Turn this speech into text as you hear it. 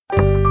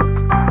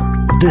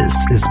This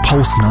is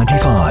Pulse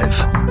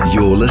 95.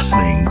 You're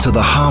listening to the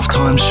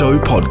Halftime Show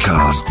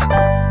podcast.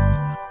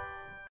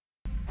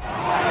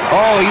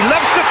 Oh, he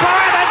loves the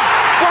fire and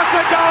what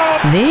a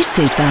goal! This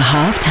is the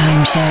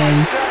Halftime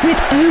Show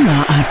with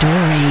Omar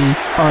Adori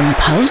on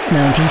Pulse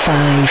 95.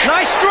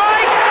 Nice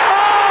strike!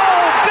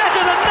 Oh,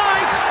 better than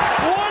nice!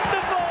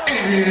 Wonderful!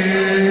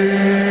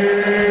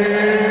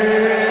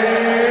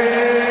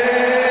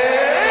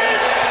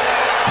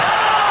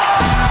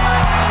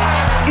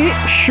 It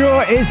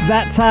sure is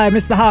that time.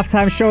 It's the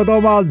Halftime Show with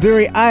Omar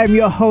Adori. I am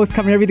your host,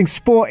 covering everything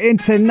sport,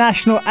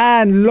 international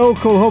and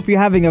local. Hope you're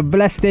having a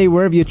blessed day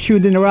wherever you're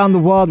tuned in around the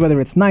world, whether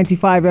it's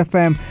 95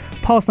 FM,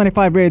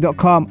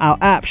 Pulse95Radio.com, our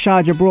app,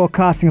 Sharjah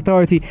Broadcasting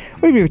Authority,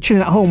 or if you're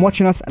chilling at home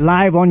watching us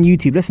live on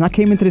YouTube. Listen, I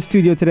came into the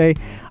studio today.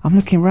 I'm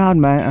looking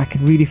around, man, and I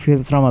can really feel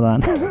it's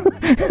Ramadan.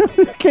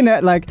 Looking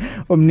at like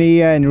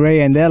Umniya and Ray,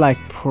 and they're like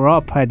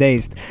proper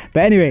dazed.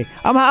 But anyway,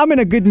 I'm in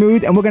a good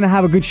mood, and we're going to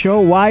have a good show.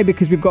 Why?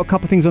 Because we've got a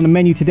couple of things on the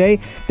menu today.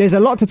 There's a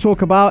lot to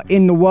talk about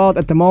in the world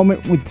at the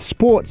moment, with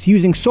sports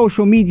using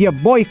social media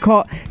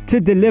boycott to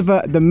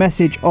deliver the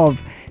message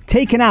of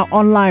taking out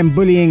online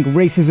bullying,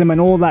 racism, and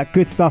all that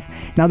good stuff.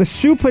 Now, the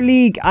Super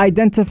League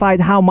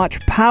identified how much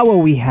power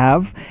we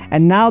have,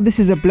 and now this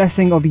is a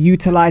blessing of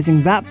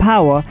utilizing that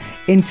power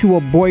into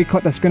a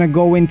boycott that's going to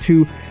go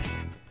into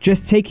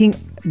just taking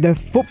the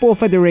Football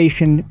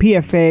Federation,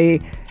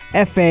 PFA,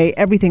 FA,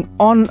 everything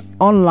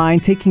online,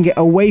 taking it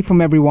away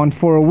from everyone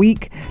for a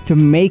week to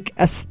make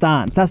a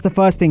stance. That's the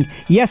first thing.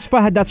 Yes,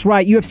 Fahad, that's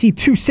right. UFC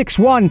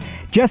 261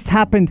 just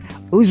happened.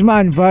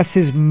 Usman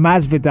versus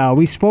Masvidal.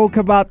 We spoke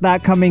about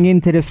that coming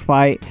into this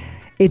fight.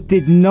 It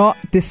did not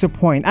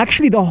disappoint.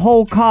 Actually, the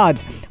whole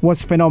card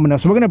was phenomenal.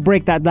 So we're going to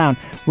break that down.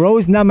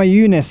 Rose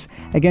Namajunas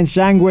against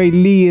Zhang Wei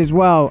Li as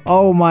well.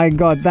 Oh my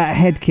God, that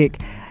head kick.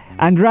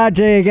 Andrade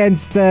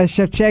against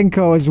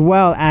Shevchenko as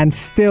well. And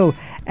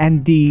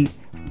the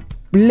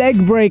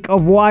leg break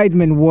of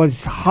Weidman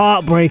was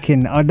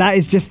heartbreaking. That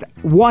is just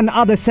one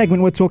other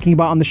segment we're talking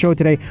about on the show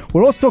today.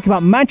 We're also talking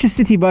about Manchester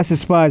City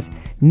versus Spurs.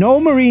 No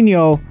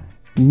Mourinho,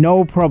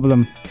 no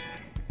problem.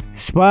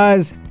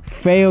 Spurs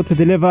failed to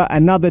deliver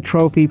another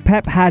trophy.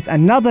 Pep has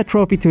another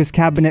trophy to his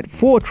cabinet.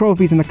 4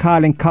 trophies in the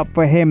Carling Cup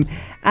for him.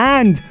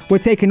 And we're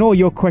taking all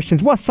your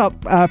questions. What's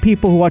up,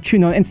 people who are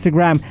tuning on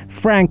Instagram?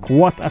 Frank,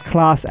 what a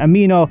class.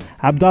 Amino,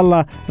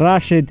 Abdullah,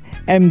 Rashid,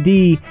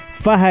 MD,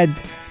 Fahad,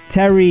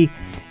 Terry.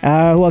 Who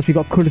else? We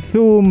got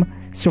Kulthum,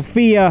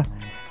 Sophia,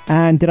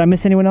 and did I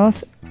miss anyone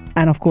else?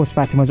 And of course,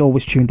 Fatima's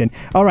always tuned in.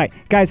 All right,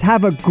 guys,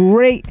 have a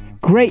great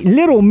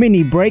little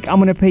mini break. I'm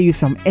going to play you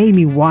some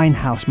Amy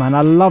Winehouse, man.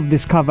 I love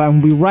this cover,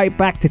 and we'll be right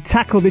back to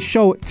tackle the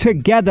show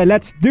together.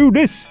 Let's do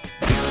this.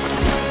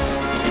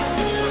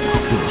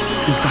 This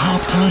is the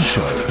Halftime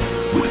Show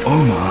with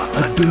Omar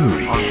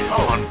Adori.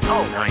 On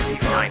Pulse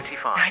 95.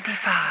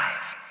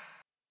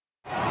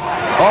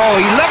 Oh,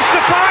 he loves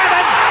the fire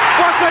and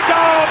what a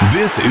goal!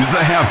 This is the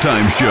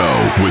Halftime Show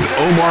with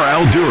Omar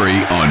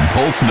Al-Duri on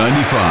Pulse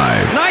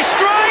 95. Nice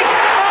strike!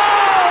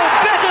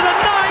 Oh, better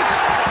than nice!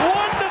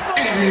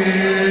 Wonderful!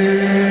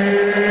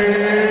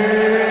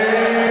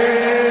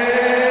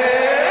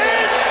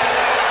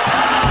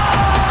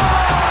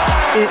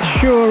 It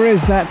sure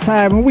is that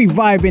time, and we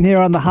vibing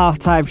here on the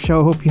Halftime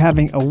Show. Hope you're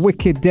having a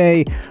wicked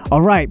day.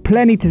 All right,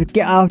 plenty to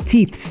get our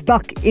teeth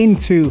stuck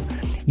into.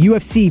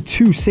 UFC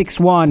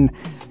 261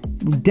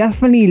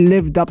 definitely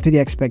lived up to the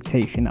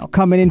expectation. Now,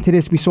 coming into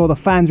this, we saw the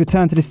fans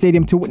return to the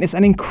stadium to witness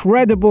an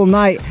incredible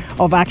night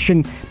of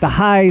action. The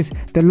highs,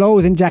 the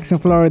lows in Jackson,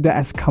 Florida,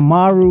 as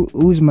Kamaru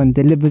Usman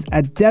delivers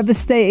a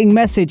devastating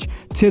message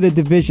to the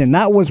division.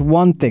 That was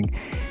one thing.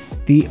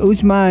 The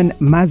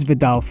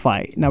Usman-Masvidal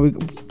fight. Now, we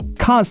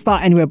can't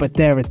start anywhere but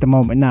there at the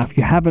moment. Now, if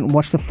you haven't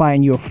watched the fight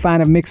and you're a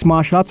fan of mixed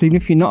martial arts, or even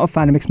if you're not a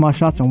fan of mixed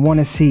martial arts and want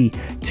to see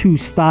two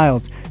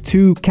styles,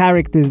 two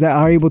characters that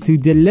are able to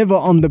deliver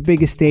on the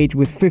biggest stage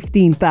with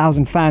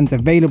 15,000 fans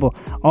available,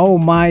 oh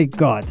my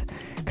God.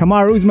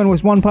 Kamaru Usman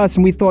was one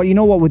person we thought, you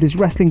know what, with his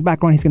wrestling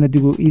background, he's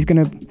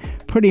going to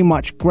pretty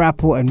much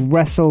grapple and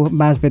wrestle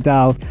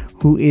Masvidal,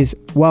 who is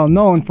well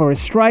known for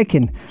his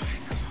striking.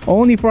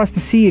 Only for us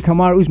to see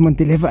Kamaru Usman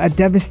deliver a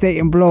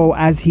devastating blow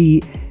as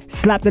he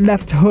slapped the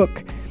left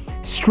hook,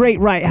 straight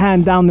right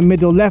hand down the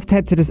middle, left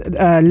head to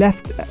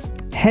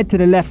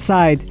the left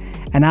side,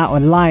 and out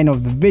of line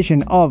of the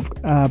vision of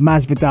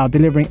Masvidal,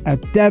 delivering a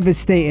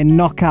devastating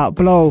knockout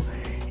blow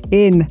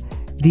in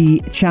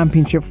the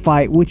championship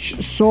fight, which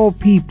saw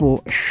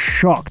people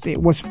shocked.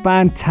 It was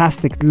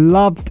fantastic.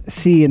 Loved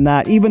seeing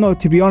that. Even though,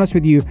 to be honest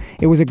with you,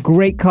 it was a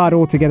great card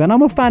altogether. And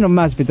I'm a fan of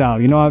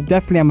Masvidal. You know, I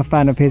definitely am a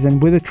fan of his.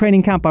 And with the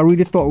training camp, I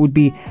really thought it would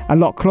be a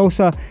lot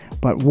closer.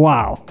 But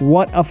wow,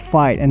 what a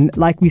fight. And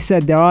like we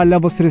said, there are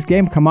levels to this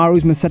game. Kamaru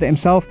Usman said it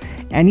himself,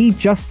 and he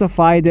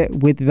justified it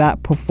with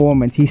that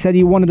performance. He said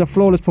he wanted a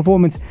flawless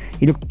performance.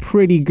 He looked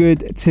pretty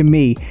good to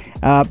me.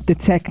 The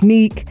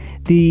technique,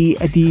 the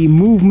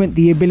movement,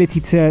 the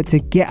ability to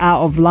get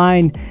out of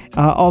line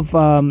of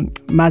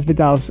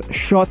Masvidal's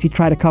shots. He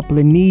tried a couple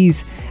of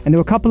knees, and there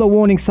were a couple of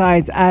warning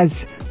signs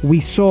as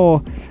we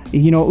saw,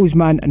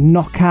 Usman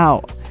knock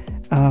out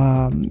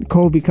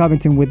Colby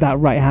Covington with that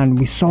right hand.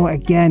 We saw it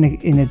again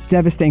in a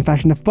devastating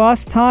fashion. The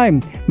first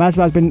time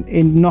Masvidal has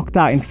been knocked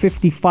out in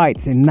 50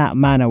 fights in that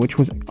manner, which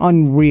was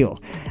unreal.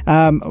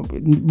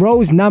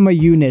 Rose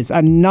Namajunas,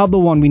 another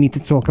one we need to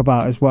talk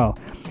about as well.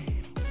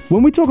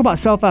 When we talk about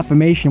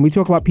self-affirmation, we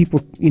talk about people,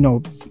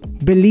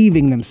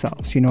 believing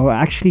themselves,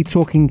 actually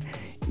talking,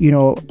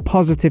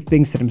 positive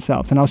things to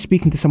themselves. And I was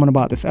speaking to someone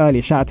about this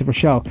earlier. Shout out to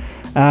Rochelle.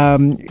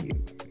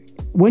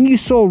 When you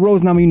saw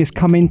Rose Namajunas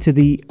come into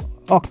the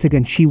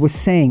octagon, she was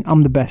saying,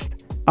 I'm the best,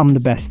 I'm the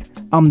best,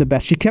 I'm the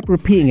best. She kept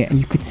repeating it, and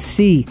you could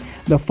see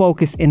the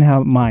focus in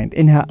her mind,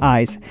 in her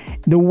eyes,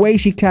 the way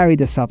she carried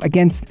herself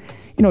against,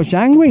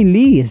 Zhang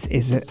Weili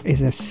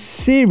is a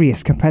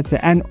serious competitor,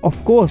 and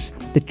of course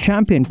the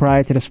champion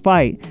prior to this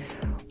fight.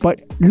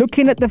 But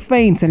looking at the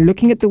feints and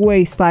looking at the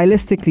way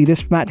stylistically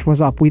this match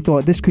was up, we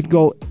thought this could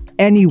go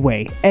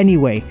anyway.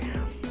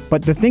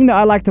 But the thing that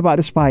I liked about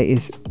this fight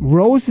is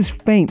Rose's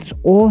feints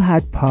all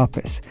had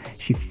purpose.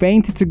 She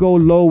feinted to go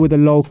low with a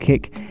low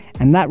kick,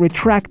 and that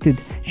retracted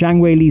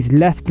Zhang Weili's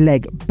left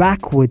leg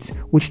backwards,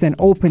 which then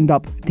opened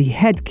up the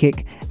head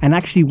kick and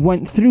actually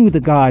went through the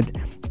guard,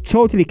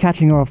 totally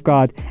catching her off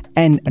guard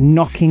and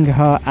knocking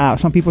her out.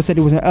 Some people said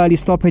it was an early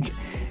stoppage.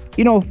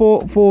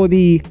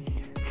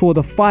 For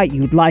the fight,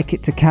 you'd like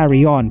it to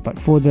carry on, but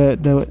for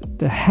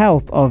the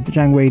health of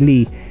Zhang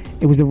Weili,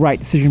 it was the right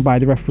decision by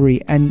the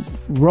referee. And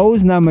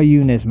Rose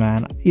Namajunas,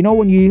 man,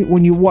 when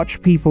you watch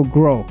people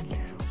grow,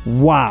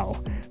 wow,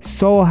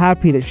 so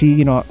happy that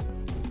she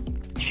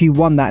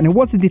won that. And it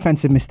was a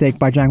defensive mistake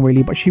by Zhang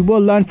Weili, but she will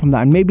learn from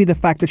that. And maybe the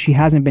fact that she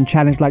hasn't been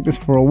challenged like this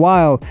for a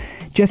while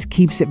just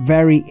keeps it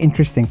very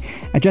interesting.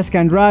 Jessica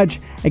Andrade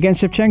against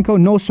Shevchenko,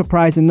 no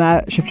surprise in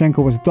that.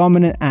 Shevchenko was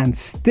dominant and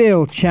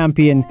still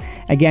champion.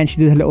 Again, she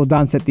did a little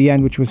dance at the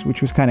end, which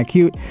was kind of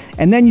cute.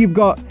 And then you've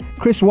got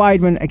Chris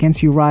Weidman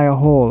against Uriah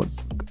Hall.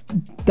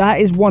 That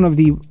is one of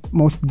the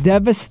most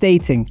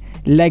devastating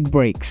leg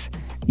breaks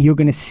you're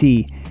going to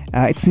see.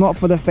 It's not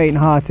for the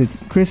faint-hearted.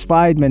 Chris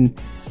Weidman,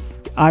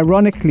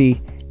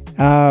 ironically,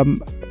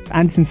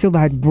 Anderson Silva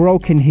had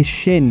broken his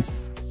shin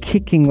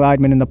kicking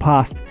Weidman in the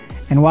past,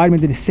 and Weidman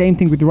did the same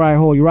thing with Uriah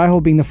Hall. Uriah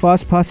Hall being the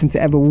first person to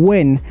ever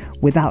win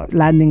without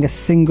landing a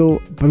single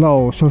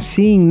blow. So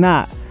seeing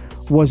that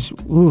was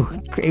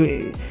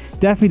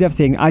definitely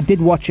devastating. I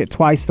did watch it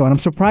twice though, and I'm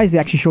surprised they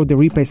actually showed the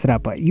replays to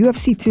that. But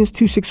UFC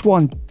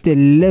 261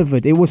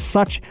 delivered. It was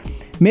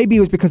maybe it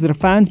was because of the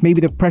fans,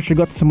 maybe the pressure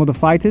got to some of the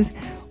fighters.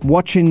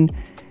 Watching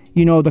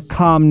the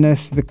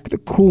calmness, the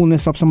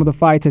coolness of some of the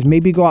fighters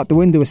maybe go out the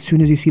window as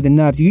soon as you see the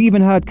nerves. You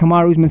even heard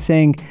Kamaru Usman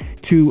saying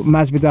to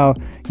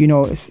Masvidal,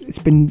 it's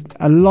been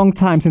a long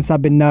time since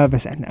I've been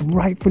nervous, and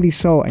rightfully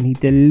so, and he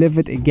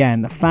delivered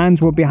again. The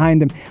fans were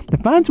behind him. The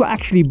fans were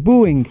actually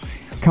booing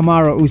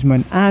Kamaru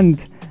Usman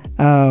and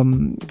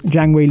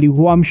Zhang Weili,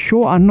 who I'm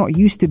sure are not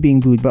used to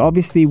being booed, but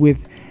obviously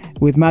with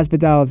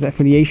Masvidal's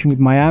affiliation with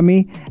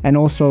Miami, and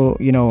also,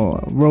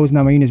 Rose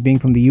Namajunas being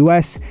from the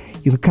US,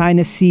 you could kind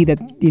of see that,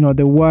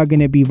 they were going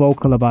to be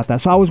vocal about that.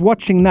 So I was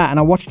watching that, and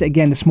I watched it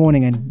again this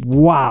morning, and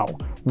wow,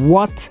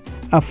 what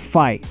a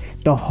fight.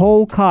 The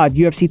whole card,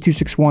 UFC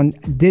 261,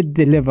 did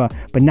deliver,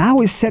 but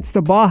now it sets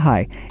the bar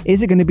high.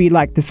 Is it going to be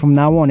like this from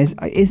now on?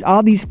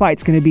 Are these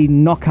fights going to be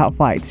knockout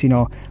fights,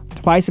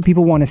 fights that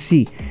people want to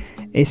see?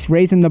 It's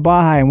raising the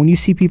bar high, and when you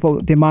see people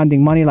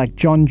demanding money like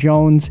John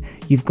Jones,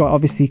 you've got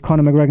obviously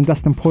Conor McGregor and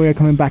Dustin Poirier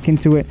coming back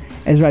into it.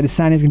 Ezra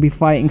Adesanya is going to be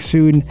fighting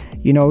soon.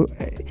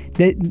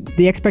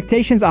 The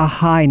expectations are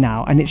high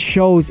now, and it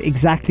shows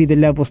exactly the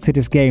levels to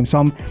this game. So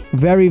I'm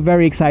very,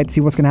 very excited to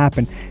see what's going to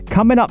happen.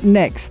 Coming up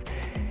next,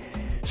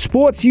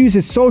 sports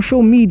uses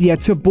social media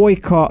to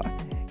boycott,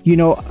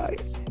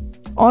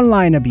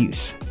 online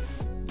abuse.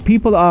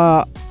 People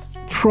are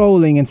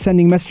trolling and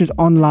sending messages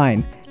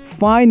online.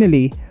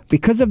 Finally,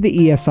 because of the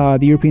ESR,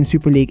 the European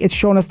Super League, it's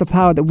shown us the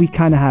power that we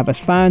kind of have as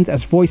fans,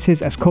 as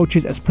voices, as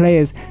coaches, as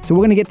players. So we're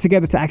going to get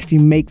together to actually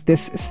make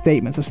this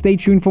statement. So stay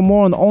tuned for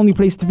more on the only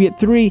place to be at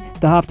 3,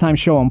 the Halftime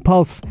Show on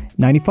Pulse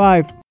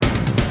 95.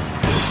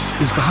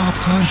 This is the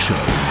Halftime Show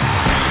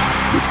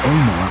with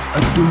Omar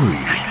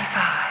Adouri. 95.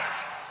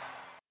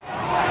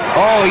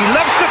 Oh, he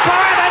loves to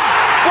fire, and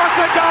what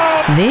a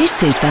goal!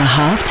 This is the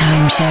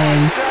Halftime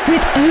Show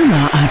with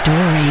Omar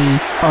Adouri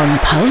on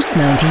Pulse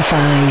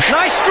 95.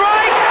 Nice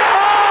strike!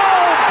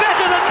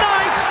 Better than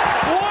nice!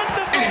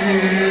 Wonderful!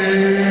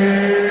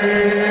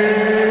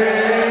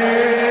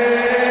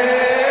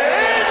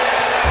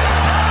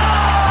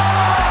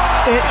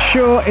 It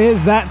sure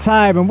is that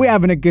time, and we're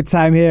having a good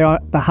time here on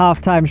the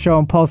Halftime Show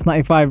on Pulse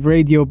 95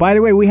 Radio. By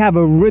the way, we have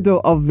a riddle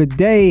of the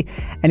day,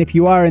 and if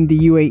you are in the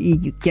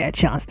UAE, you get a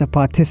chance to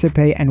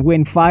participate and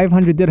win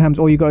 500 dirhams.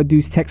 All you got to do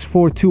is text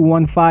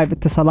 4215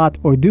 to Salat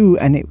or do,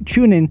 and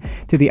tune in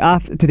to the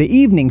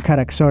evening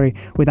Karak,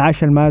 with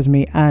Aisha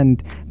Al-Mazmi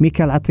and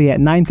Mikael Atiyah at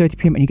 9:30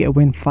 p.m. and you get to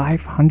win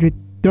 500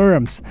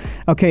 dirhams.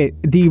 Okay,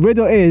 the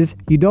riddle is,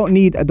 you don't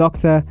need a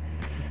doctor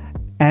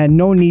and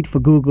no need for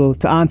Google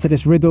to answer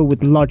this riddle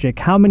with logic.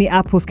 How many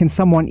apples can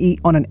someone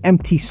eat on an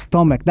empty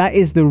stomach? That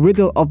is the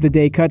riddle of the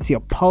day, courtesy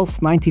of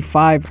Pulse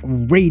 95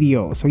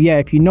 Radio. So yeah,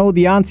 if you know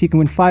the answer, you can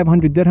win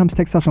 500 dirhams.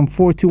 Text us on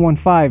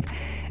 4215.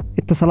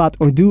 Ittasalat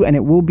Urdu, and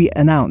it will be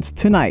announced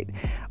tonight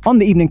on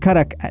the Evening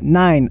Karak at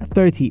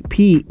 9:30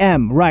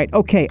 p.m. Right,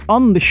 okay,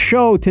 on the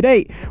show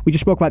today, we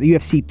just spoke about the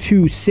UFC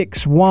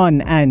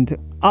 261, and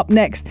up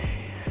next,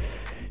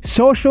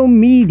 social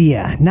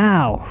media.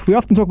 Now, we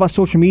often talk about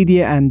social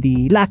media and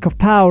the lack of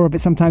power of it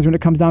sometimes when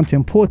it comes down to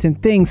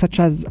important things such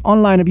as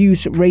online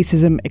abuse,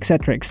 racism,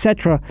 etc.,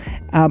 etc.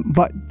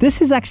 But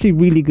this is actually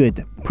really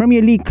good.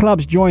 Premier League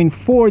clubs join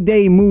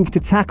 4-day move to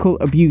tackle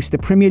abuse. The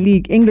Premier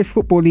League, English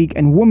Football League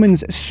and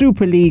Women's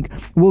Super League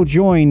will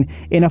join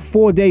in a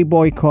 4-day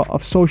boycott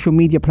of social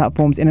media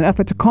platforms in an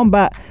effort to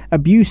combat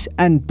abuse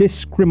and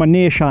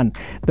discrimination.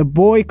 The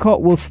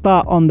boycott will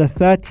start on the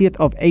 30th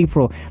of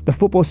April. The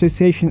Football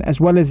Association, as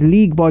well as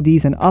league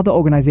bodies and other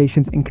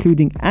organizations,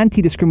 including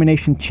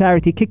anti-discrimination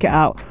charity Kick It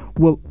Out,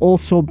 will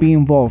also be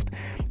involved.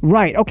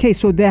 Right, okay,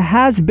 so there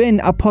has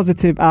been a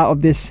positive out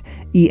of this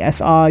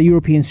ESR,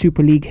 European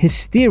Super League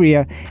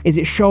hysteria, is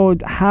it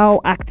showed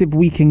how active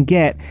we can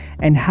get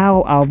and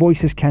how our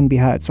voices can be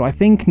heard. So I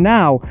think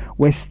now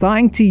we're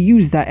starting to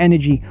use that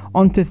energy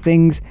onto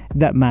things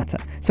that matter,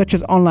 such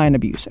as online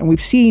abuse. And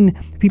we've seen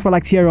people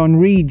like Thierry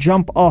Henry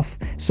jump off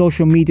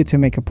social media to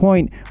make a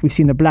point. We've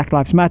seen the Black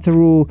Lives Matter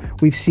rule.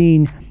 We've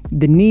seen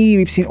the knee.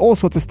 We've seen all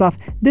sorts of stuff.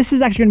 This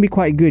is actually going to be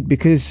quite good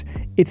because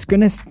it's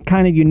going to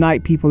kind of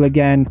unite people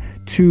again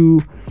to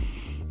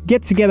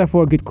get together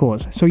for a good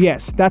cause. So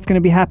yes, that's going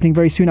to be happening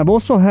very soon. I've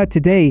also heard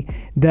today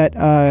that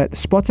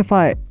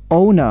Spotify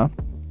owner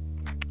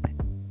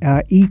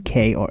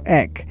EK or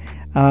Ek,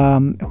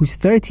 who's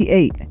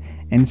 38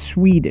 and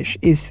Swedish,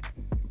 is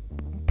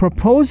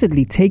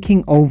proposedly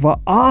taking over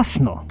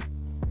Arsenal.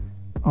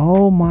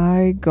 Oh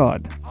my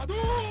God.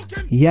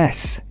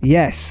 Yes.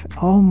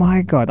 Oh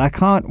my God. I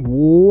can't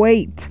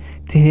wait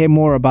to hear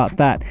more about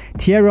that.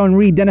 Thierry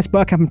Henry, Dennis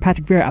Bergkamp and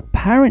Patrick Vieira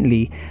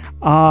apparently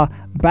are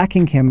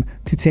backing him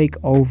to take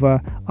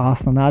over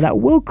Arsenal. Now that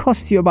will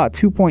cost you about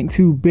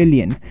 2.2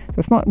 billion. So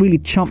it's not really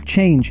chump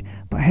change.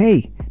 But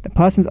hey, the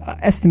person's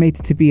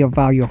estimated to be a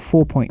value of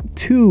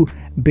 4.2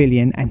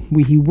 billion, and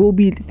he will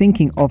be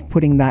thinking of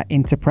putting that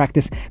into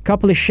practice.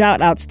 Couple of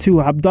shout outs to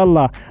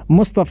Abdullah,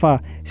 Mustafa,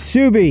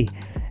 Subi,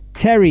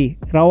 Terry,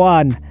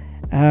 Rawan.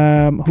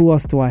 Who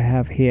else do I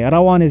have here?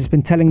 Rawan has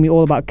been telling me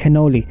all about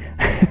cannoli.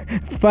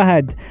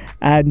 Fahad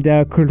and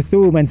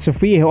Kurthum and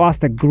Sophia, who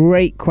asked a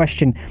great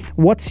question.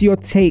 What's your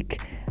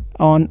take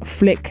on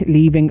Flick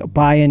leaving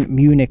Bayern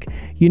Munich?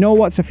 You know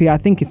what, Sophia? I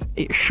think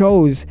it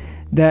shows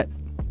that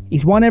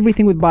he's won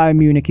everything with Bayern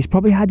Munich. He's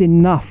probably had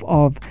enough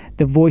of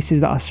the voices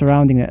that are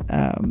surrounding it,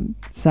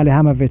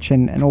 Salihamidzic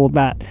and all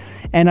that.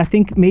 And I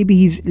think maybe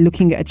he's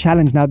looking at a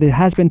challenge. Now, there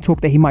has been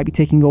talk that he might be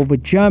taking over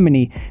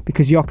Germany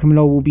because Joachim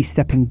Löw will be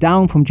stepping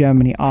down from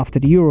Germany after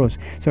the Euros.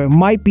 So it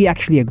might be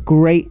actually a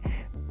great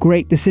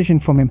decision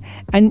from him.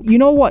 And you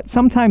know what?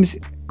 Sometimes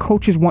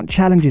coaches want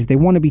challenges. They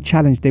want to be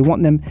challenged. They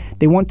want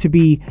to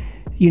be,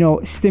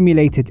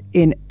 stimulated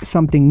in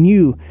something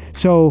new.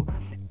 So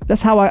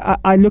that's how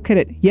I look at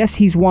it. Yes,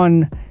 he's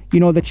won,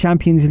 the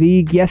Champions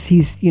League. Yes,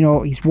 he's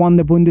won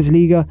the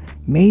Bundesliga.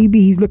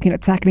 Maybe he's looking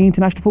at tackling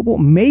international football.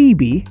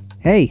 Maybe,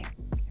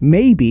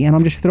 and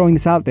I'm just throwing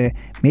this out there,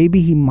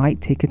 maybe he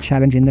might take a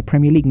challenge in the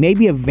Premier League.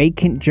 Maybe a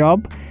vacant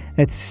job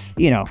that's,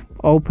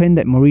 open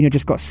that Mourinho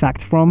just got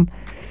sacked from.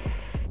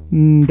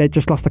 They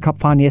just lost the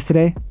cup final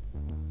yesterday.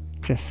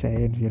 Just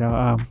saying,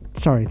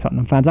 sorry,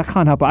 Tottenham fans. I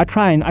can't help it. I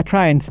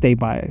try and stay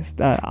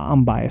biased.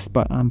 I'm biased,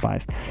 but I'm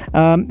biased.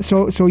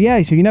 So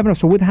you never know.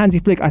 So with Hansi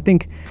Flick, I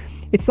think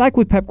it's like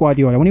with Pep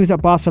Guardiola. When he was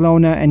at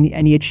Barcelona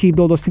and he achieved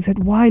all those things, he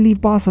said, why leave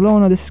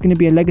Barcelona? This is going to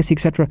be a legacy,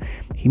 etc.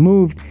 He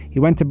moved. He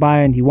went to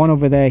Bayern. He won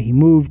over there. He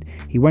moved.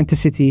 He went to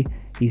City.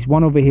 He's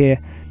won over here.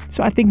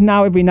 So I think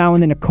now, every now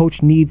and then, a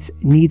coach needs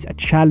a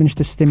challenge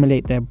to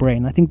stimulate their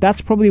brain. I think that's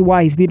probably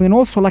why he's leaving. And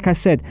also, like I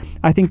said,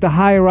 I think the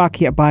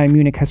hierarchy at Bayern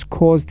Munich has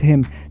caused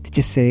him to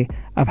just say,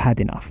 I've had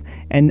enough.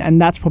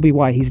 And that's probably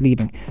why he's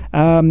leaving.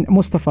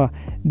 Mustafa,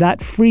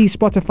 that free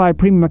Spotify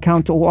premium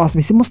account to all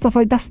Arsenal. He said,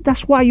 Mustafa,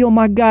 that's why you're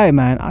my guy,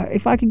 man.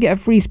 If I could get a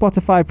free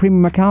Spotify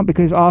premium account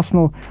because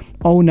Arsenal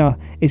owner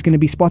is going to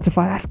be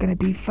Spotify, that's going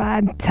to be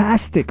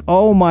fantastic.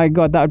 Oh my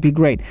God, that would be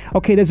great.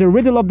 Okay, there's a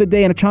riddle of the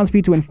day and a chance for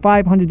you to win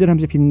 500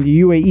 dirhams if you're in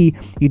the UAE.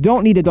 You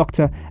don't need a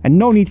doctor and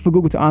no need for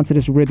Google to answer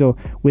this riddle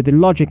with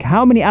logic.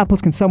 How many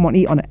apples can someone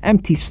eat on an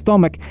empty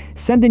stomach?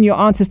 Send in your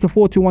answers to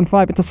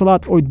 4215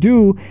 Ittasalat or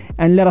do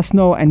and let us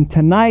know. And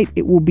tonight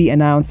it will be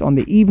announced on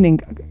the Evening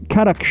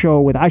Karak show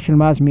with Aisha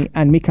Al-Mazmi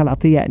and Mikhail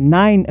Atiyah at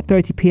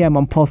 9:30 p.m.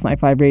 on Pulse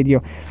 95 Radio.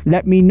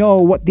 Let me know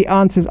what the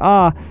answers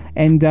are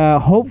and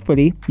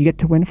hopefully you get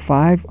to win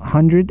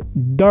 500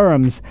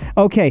 dirhams.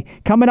 Okay,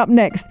 coming up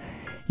next,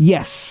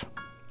 yes,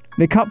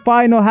 the cup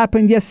final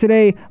happened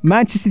yesterday.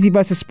 Manchester City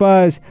versus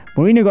Spurs.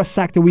 Mourinho got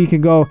sacked a week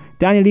ago.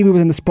 Daniel Levy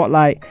was in the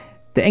spotlight.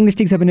 The English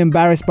leagues have been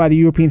embarrassed by the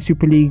European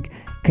Super League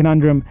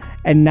conundrum,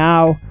 and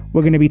now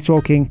we're going to be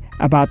talking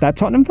about that.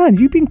 Tottenham fans,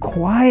 you've been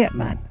quiet,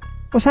 man.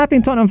 What's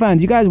happening, Tottenham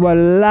fans? You guys were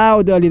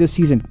loud earlier this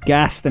season,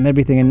 gassed and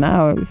everything, and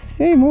now it's the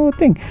same old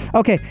thing.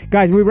 Okay,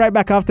 guys, we'll be right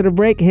back after the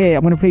break. Here,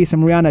 I'm going to play you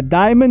some Rihanna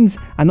Diamonds.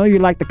 I know you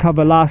liked the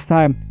cover last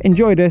time.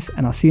 Enjoy this,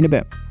 and I'll see you in a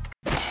bit.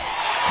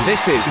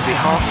 This is the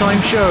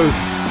Halftime Show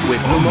with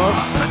Omar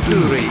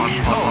Abduri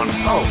on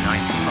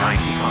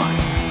 95.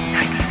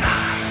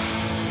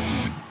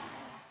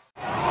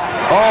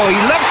 Oh, he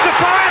loves to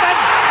fire then.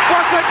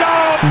 What a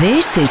goal!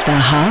 This is the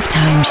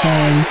Halftime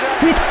Show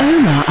with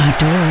Omar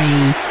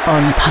Adori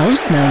on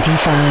Pulse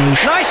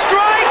 95. Nice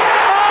strike!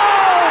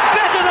 Oh,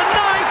 better than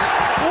nice!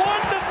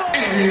 Wonderful!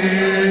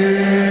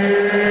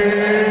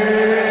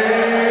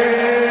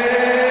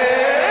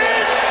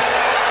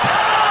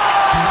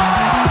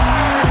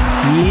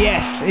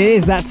 Yes, it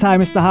is that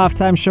time. It's the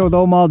Halftime Show with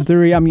Omar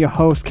Duri. I'm your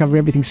host, covering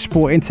everything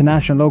sport,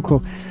 international,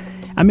 local.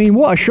 I mean,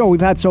 what a show we've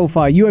had so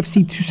far. UFC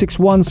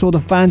 261 saw the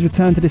fans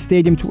return to the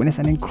stadium to witness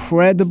an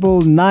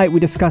incredible night.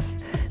 We discussed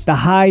the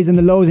highs and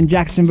the lows in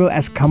Jacksonville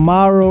as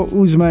Kamaru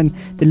Usman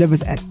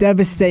delivers a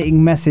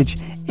devastating message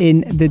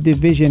in the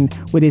division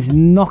with his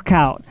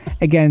knockout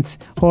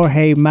against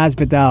Jorge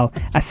Masvidal.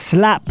 A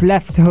slap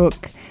left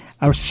hook,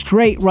 a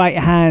straight right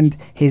hand,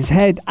 his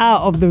head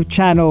out of the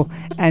channel,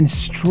 and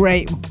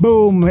straight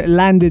boom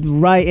landed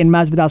right in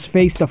Masvidal's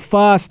face. The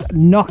first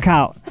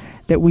knockout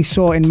that we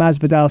saw in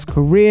Masvidal's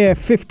career.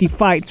 50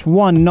 fights,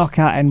 one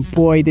knockout, and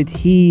boy did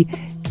he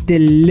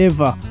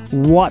deliver.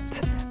 What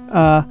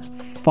a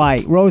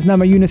fight. Rose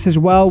Namajunas as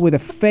well with a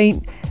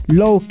feint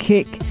low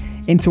kick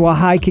into a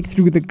high kick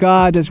through the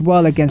guard as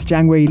well against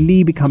Zhang Wei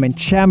Li, becoming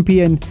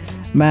champion.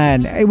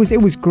 Man, it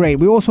was great.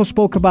 We also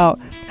spoke about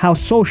how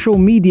social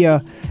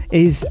media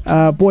is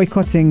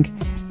boycotting,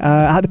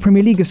 how the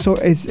Premier League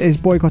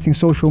is boycotting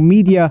social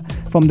media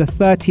from the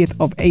 30th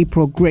of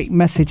April. Great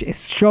message.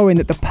 It's showing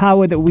that the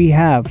power that we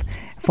have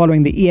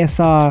following the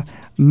ESR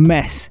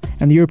mess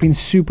and the European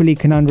Super League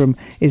conundrum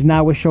is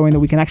now we're showing that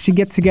we can actually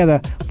get together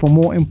for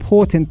more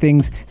important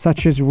things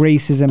such as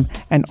racism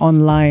and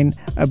online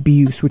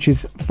abuse, which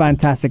is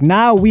fantastic.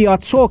 Now we are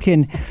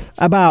talking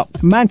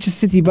about Manchester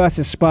City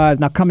versus Spurs.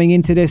 Now coming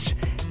into this,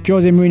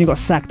 Jose Mourinho got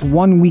sacked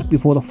 1 week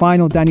before the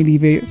final. Danny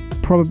Levy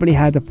probably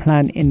had a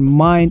plan in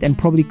mind and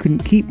probably couldn't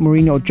keep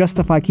Mourinho or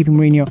justify keeping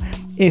Mourinho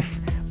if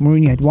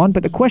Mourinho had won.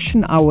 But the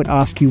question I would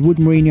ask you, would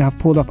Mourinho have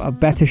pulled off a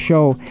better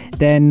show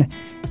than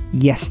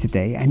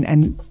yesterday?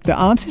 And the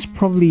answer is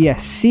probably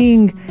yes.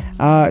 Seeing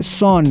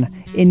Son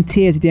in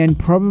tears at the end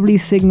probably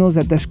signals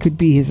that this could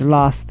be his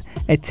last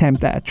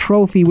attempt at a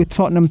trophy with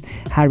Tottenham.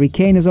 Harry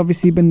Kane has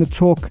obviously been the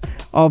talk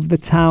of the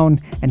town,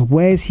 and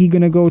where's he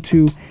going to go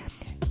to?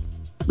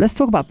 Let's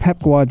talk about Pep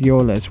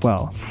Guardiola as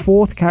well.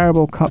 4th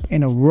Carabao Cup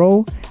in a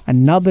row,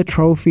 another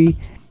trophy.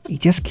 He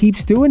just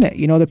keeps doing it.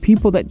 You know, the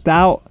people that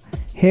doubt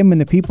him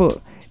and the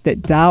people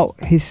that doubt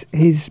his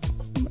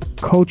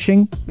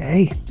coaching,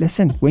 hey,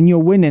 listen, when you're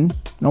winning,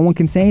 no one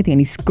can say anything.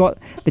 And he's got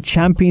the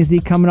Champions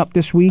League coming up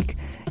this week.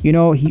 You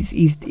know,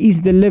 he's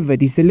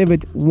delivered. He's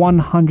delivered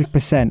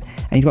 100%. And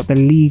he's got the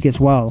league as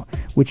well,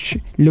 which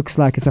looks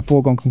like it's a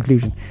foregone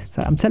conclusion.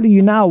 So I'm telling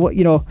you now,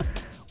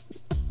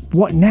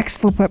 what next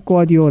for Pep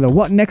Guardiola?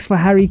 What next for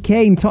Harry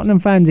Kane? Tottenham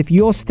fans, if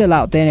you're still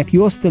out there and if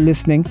you're still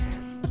listening,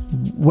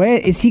 where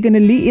is he going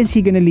to leave? Is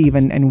he going to leave?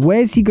 And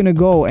where's he going to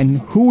go? And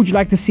who would you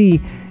like to see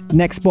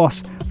next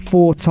boss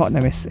for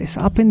Tottenham? It's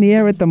up in the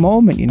air at the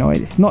moment. You know,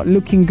 it's not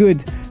looking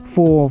good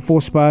for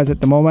Spurs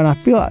at the moment.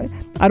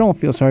 I don't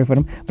feel sorry for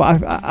them,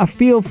 but I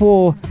feel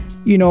for,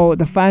 you know,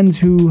 the fans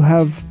who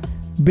have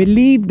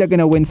believed they're going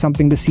to win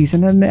something this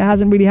season and it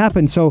hasn't really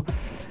happened. So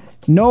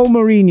no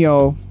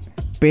Mourinho.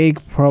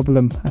 Big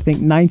problem. I think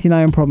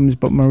 99 problems,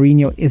 but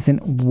Mourinho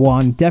isn't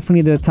one.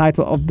 Definitely the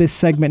title of this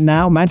segment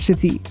now. Manchester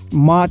City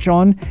march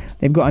on.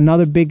 They've got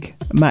another big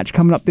match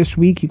coming up this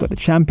week. You've got the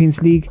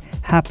Champions League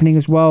happening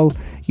as well.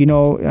 You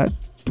know,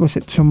 what's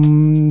it?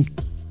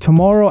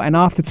 Tomorrow and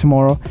after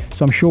tomorrow.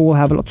 So I'm sure we'll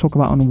have a lot to talk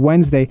about on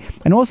Wednesday.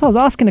 And also I was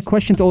asking a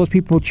question to all those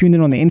people who tuned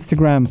in on the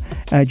Instagram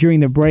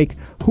during the break.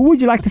 Who would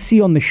you like to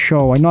see on the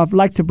show? I know I'd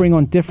like to bring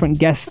on different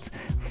guests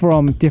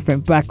from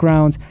different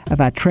backgrounds. I've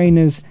had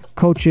trainers,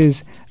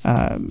 coaches,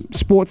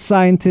 sports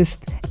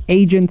scientists,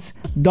 agents,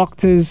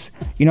 doctors.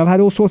 You know, I've had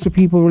all sorts of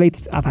people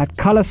related. I've had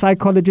color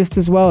psychologists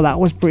as well. That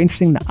was pretty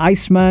interesting. The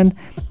Iceman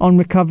on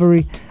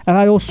recovery. I've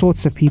had all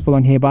sorts of people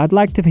on here, but I'd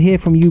like to hear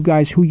from you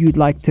guys who you'd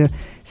like to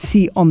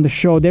see on the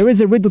show. There is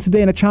a riddle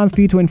today and a chance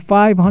for you to win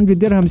 500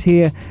 dirhams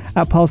here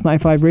at Pulse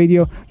 95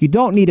 Radio. You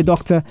don't need a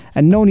doctor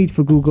and no need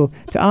for Google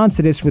to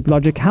answer this with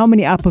logic. How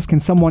many apples can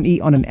someone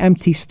eat on an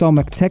empty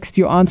stomach? Text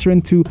your answer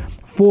into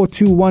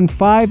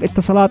 4215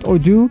 Ittasalat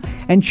Urdu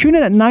and tune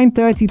in at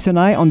 9:30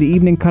 tonight on the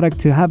Evening Karak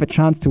to have a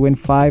chance to win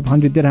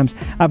 500 dirhams.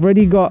 I've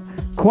already got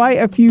quite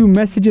a few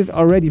messages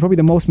already, probably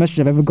the most messages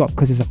I've ever got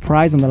because there's a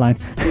prize on the line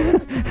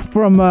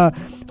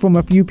from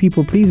a few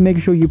people. Please make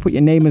sure you put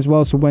your name as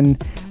well, so when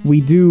we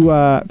do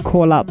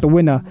call out the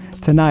winner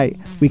tonight,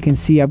 we can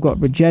see. I've got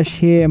Rajesh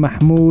here,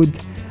 Mahmoud,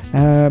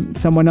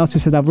 someone else who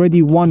said I've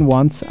already won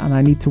once and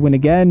I need to win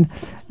again.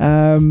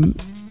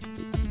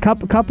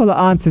 Couple of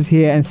answers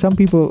here, and some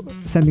people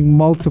sending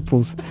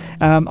multiples.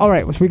 All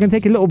right, so we're going to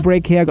take a little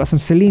break here. I got some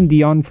Celine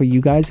Dion for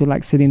you guys who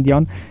like Celine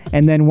Dion.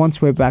 And then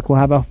once we're back, we'll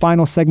have our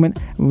final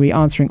segment. We'll be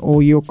answering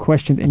all your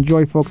questions.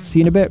 Enjoy, folks. See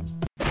you in a bit.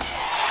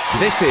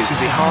 This is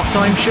the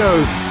halftime show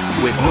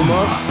with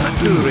Omar and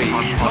Duri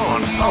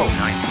on Pulse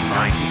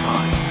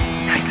 95.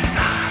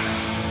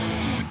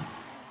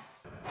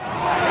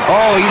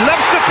 Oh, he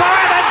loves the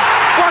fire, then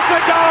what a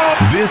goal!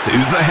 This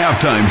is the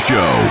halftime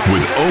show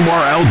with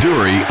Omar Al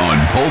Duri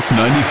on Pulse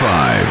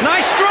 95.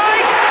 Nice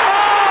strike!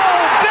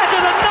 Oh,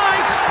 better than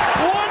nice!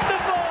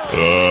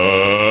 Wonderful!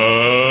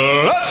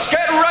 Let's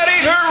get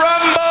ready to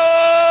rumble!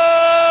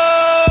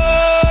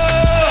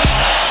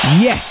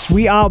 Yes,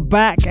 we are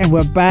back, and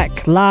we're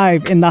back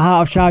live in the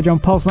heart of Sharjah on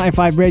Pulse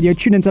 95 Radio.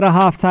 Tune into the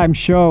halftime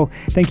show.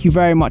 Thank you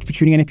very much for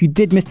tuning in. If you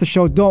did miss the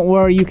show, don't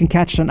worry. You can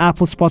catch it on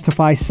Apple,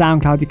 Spotify,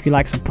 SoundCloud if you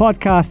like some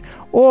podcasts.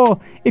 Or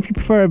if you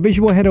prefer a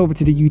visual, head over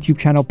to the YouTube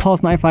channel,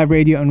 Pulse 95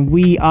 Radio, and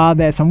we are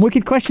there. Some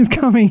wicked questions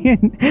coming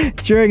in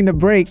during the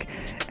break,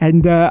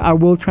 and I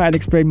will try and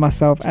explain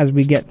myself as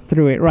we get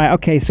through it. Right,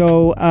 okay,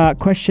 so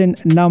question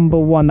number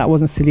one. That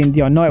wasn't Celine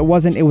Dion. No, it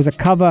wasn't. It was a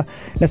cover.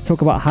 Let's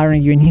talk about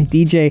hiring you a new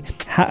DJ.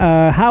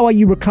 How are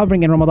you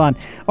recovering in Ramadan?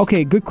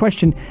 Okay, good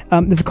question.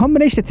 There's a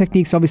combination of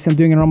techniques, obviously, I'm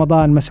doing in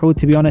Ramadan, Masood,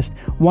 to be honest.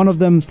 One of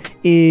them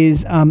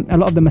is a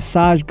lot of the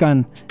massage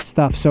gun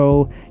stuff.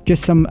 So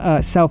just some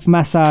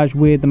self-massage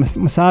with the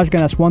massage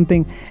gun. That's one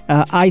thing.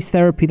 Ice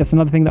therapy, that's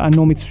another thing that I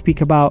normally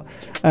speak about.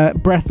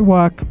 Breath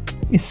work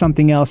is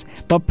something else.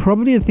 But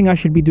probably the thing I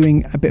should be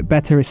doing a bit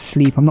better is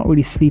sleep. I'm not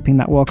really sleeping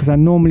that well because I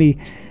normally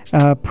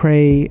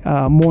pray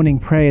morning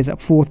prayers at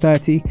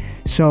 4:30.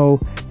 So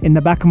in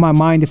the back of my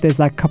mind, if there's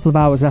like a couple of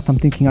hours left, I'm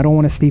thinking I don't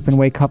want to sleep and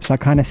wake up, so I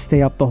kind of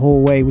stay up the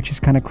whole way, which is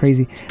kind of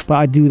crazy, but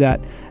I do that.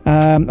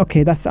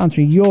 Okay, that's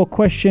answering your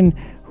question.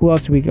 Who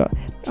else have we got?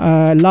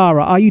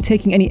 Lara, are you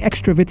taking any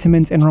extra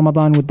vitamins in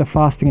Ramadan with the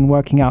fasting and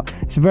working out?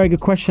 It's a very good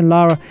question,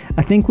 Lara.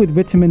 I think with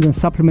vitamins and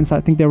supplements, I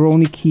think they're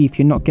only key if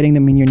you're not getting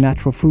them in your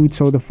natural food.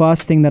 So the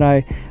first thing that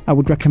I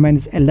would recommend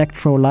is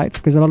electrolytes,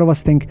 because a lot of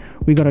us think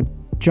we got to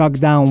jug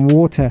down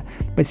water,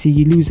 but see,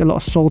 you lose a lot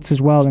of salts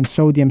as well and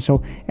sodium. So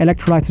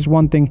electrolytes is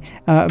one thing.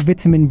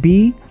 Vitamin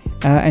B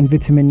and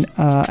vitamin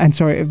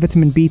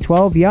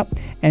B12, yeah,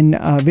 and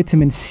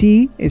vitamin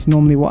C is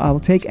normally what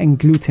I'll take, and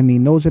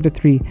glutamine. Those are the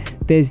three.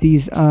 There's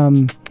these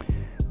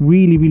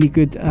really, really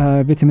good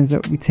vitamins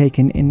that we take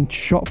in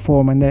shot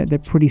form, and they're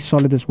pretty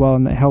solid as well,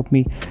 and they help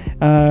me.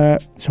 So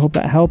hope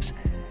that helps.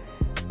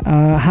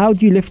 How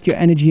do you lift your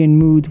energy and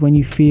mood when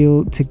you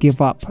feel to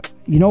give up?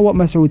 You know what,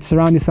 Masood?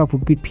 Surround yourself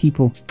with good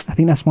people. I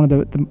think that's one of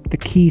the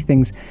key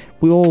things.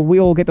 We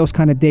all get those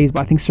kind of days,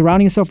 but I think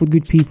surrounding yourself with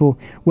good people,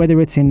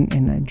 whether it's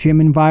in a gym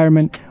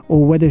environment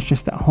or whether it's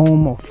just at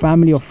home or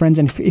family or friends.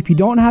 And if you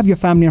don't have your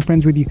family and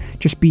friends with you,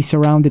 just be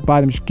surrounded by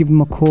them. Just give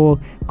them a call,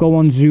 go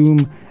on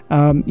Zoom.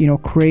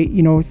 Create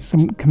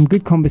some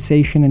good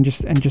conversation and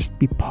just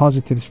be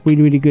positive. It's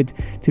really, really good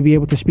to be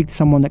able to speak to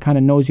someone that kind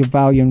of knows your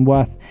value and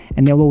worth,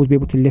 and they'll always be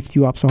able to lift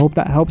you up. So I hope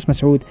that helps,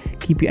 Masood.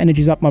 Keep your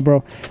energies up, my bro.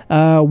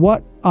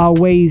 What are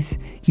ways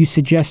you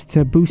suggest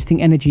to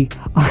boosting energy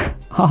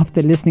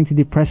after listening to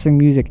depressing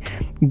music?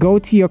 Go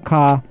to your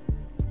car,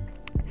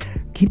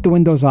 keep the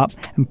windows up,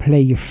 and play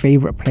your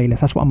favorite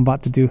playlist. That's what I'm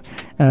about to do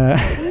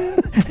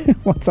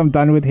once I'm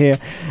done with here.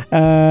 Who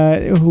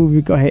have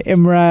we got here?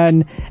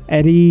 Imran,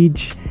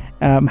 Arij,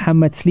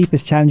 Muhammad, sleep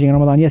is challenging in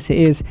Ramadan. Yes, it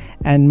is.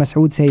 And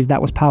Masood says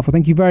that was powerful.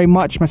 Thank you very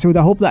much, Masood.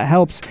 I hope that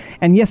helps.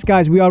 And yes,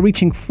 guys, we are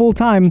reaching full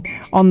time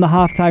on the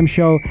halftime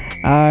show.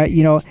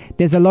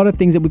 There's a lot of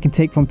things that we can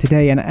take from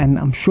today, and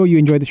I'm sure you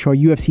enjoyed the show.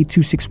 UFC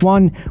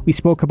 261. We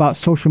spoke about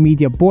social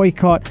media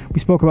boycott. We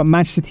spoke about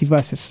Manchester City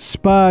versus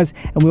Spurs,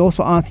 and we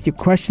also answered your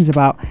questions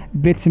about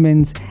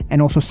vitamins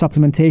and also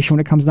supplementation when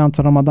it comes down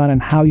to Ramadan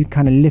and how you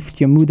kind of lift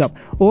your mood up.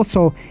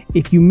 Also,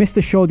 if you missed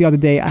the show the other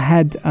day, I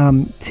had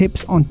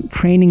tips on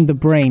training the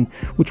brain,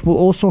 which will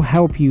also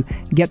help you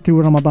get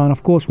through Ramadan,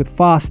 of course, with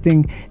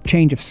fasting,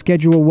 change of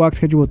schedule, work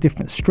schedule,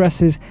 different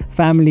stresses,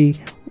 family,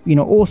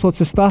 all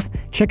sorts of stuff.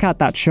 Check out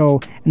that show,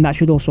 and that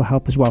should also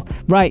help as well.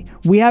 Right,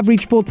 we have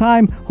reached full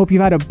time. Hope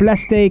you've had a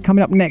blessed day.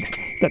 Coming up next,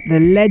 got the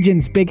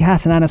legends Big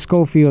Hass and Anna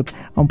Schofield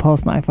on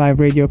Pulse 95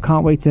 Radio.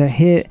 Can't wait to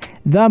hear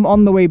them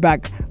on the way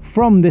back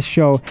from this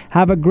show.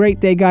 Have a great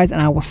day, guys,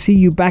 and I will see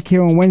you back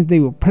here on Wednesday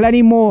with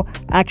plenty more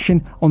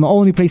action on the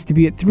only place to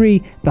be at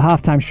 3, the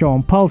halftime show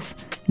on Pulse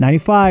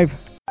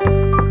 95.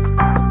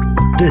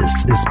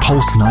 This is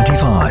Pulse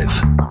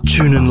 95.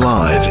 Tune in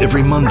live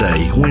every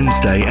Monday,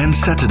 Wednesday and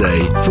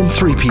Saturday from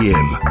 3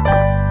 p.m.